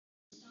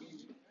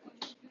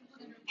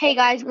Hey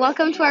guys,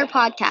 welcome to our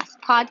podcast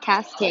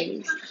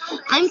Tingz.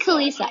 I'm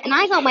Kalisa, and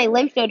I got my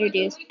lymph node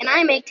reduced, and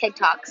I make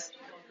TikToks.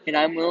 And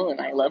I'm Will, and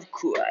I love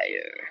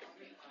choir.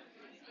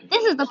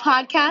 This is the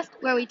podcast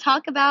where we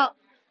talk about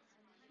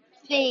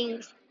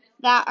things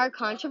that are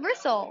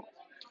controversial.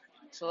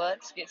 So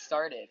let's get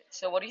started.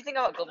 So what do you think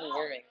about global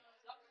warming?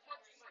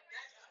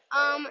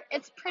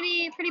 It's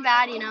pretty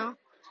bad,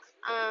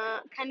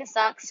 kind of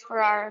sucks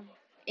for our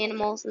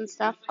animals and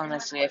stuff.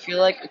 Honestly, I feel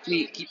like if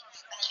we keep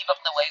up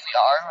the way we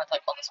are with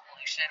like all this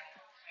pollution,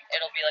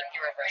 it'll be like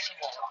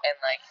irreversible, and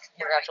like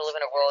we're gonna have to live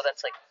in a world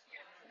that's like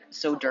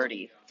so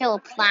dirty. Full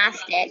of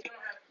plastic.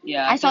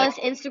 Yeah. I saw this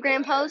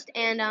Instagram post,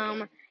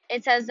 and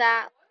it says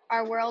that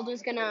our world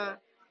is gonna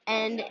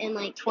end in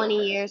like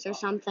 20 years or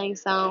something.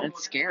 So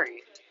It's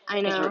scary.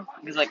 I know.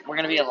 Because like we're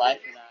gonna be alive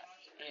for that,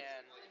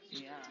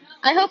 and yeah.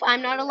 I hope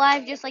I'm not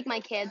alive, just like my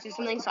kids or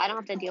something, so I don't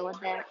have to deal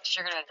with it.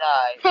 You're gonna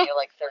die when you're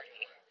like 30.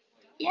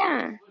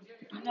 Yeah.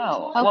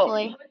 No.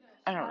 Hopefully. Well,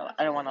 I don't know.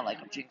 I don't want to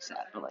like jinx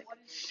that, but like.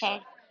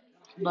 Okay.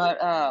 But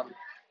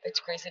it's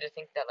crazy to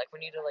think that like we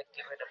need to like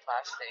get rid of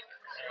plastic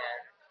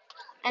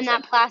And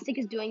that plastic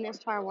is doing this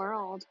to our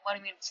world. Well, I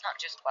mean, it's not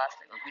just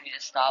plastic. Like, we need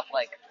to stop,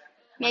 like...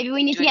 Maybe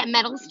we need to get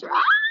metal straw.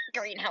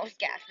 Greenhouse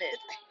gases.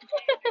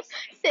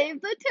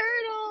 Save the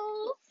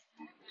turtles.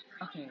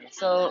 Okay,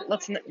 so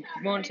let's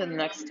go into the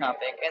next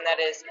topic, and that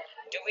is,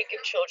 do we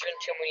give children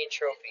too many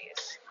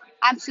trophies?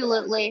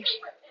 Absolutely.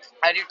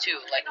 I do too.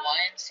 Like,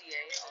 YMCA,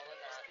 all of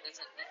that,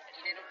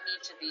 they don't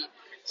need to be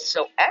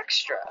so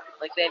extra.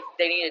 Like,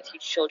 they need to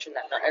teach children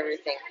that not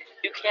everything...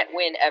 You can't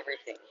win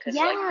everything. Cause,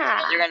 yeah.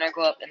 Like, they're going to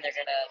grow up and they're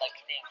going to, like,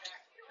 think...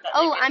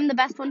 Oh, I'm the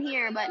best one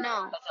here, but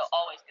no. But they'll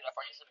always get a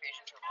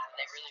participation trophy.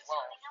 They really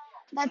won't.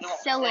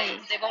 That's silly.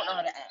 They won't know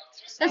how to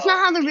act. So. That's not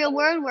how the real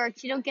world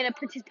works. You don't get a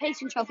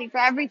participation trophy for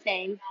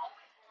everything.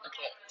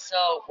 Okay,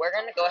 so we're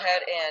going to go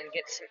ahead and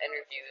get some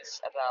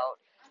interviews about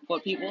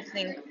what people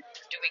think.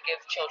 Do we give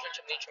children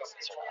too many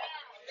trophies or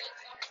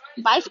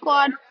not? Bye,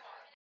 squad.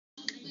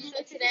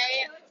 So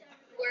today,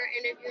 we're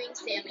interviewing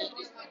Sammy.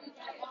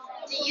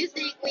 Do you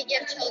think we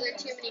give children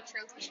too many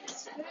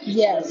trophies?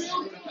 Yes.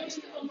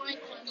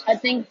 I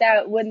think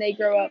that when they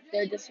grow up,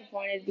 they're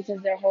disappointed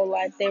because their whole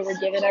life they were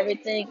given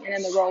everything, and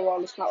in the real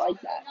world, it's not like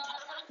that.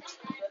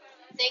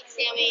 Thanks,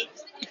 Sammy.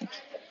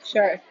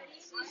 Sure.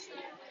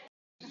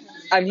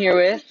 I'm here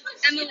with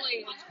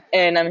Emily.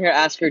 And I'm here to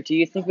ask her, do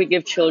you think we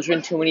give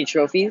children too many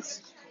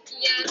trophies?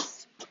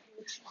 Yes.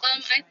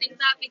 I think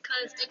that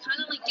because it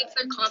kind of like gets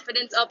their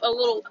confidence up a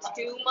little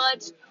too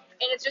much,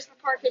 and it's just for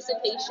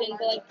participation.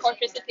 But like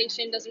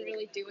participation doesn't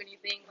really do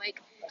anything.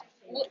 Like,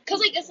 cause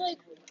like it's like,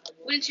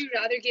 wouldn't you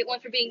rather get one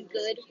for being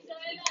good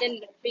than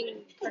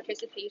being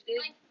participated?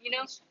 You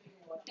know?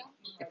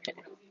 Okay.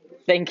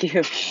 Thank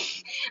you.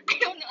 I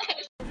don't know.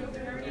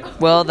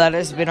 Well, that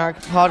has been our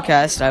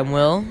podcast. I'm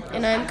Will.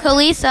 And I'm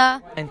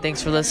Kalisa. And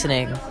thanks for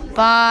listening.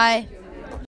 Bye.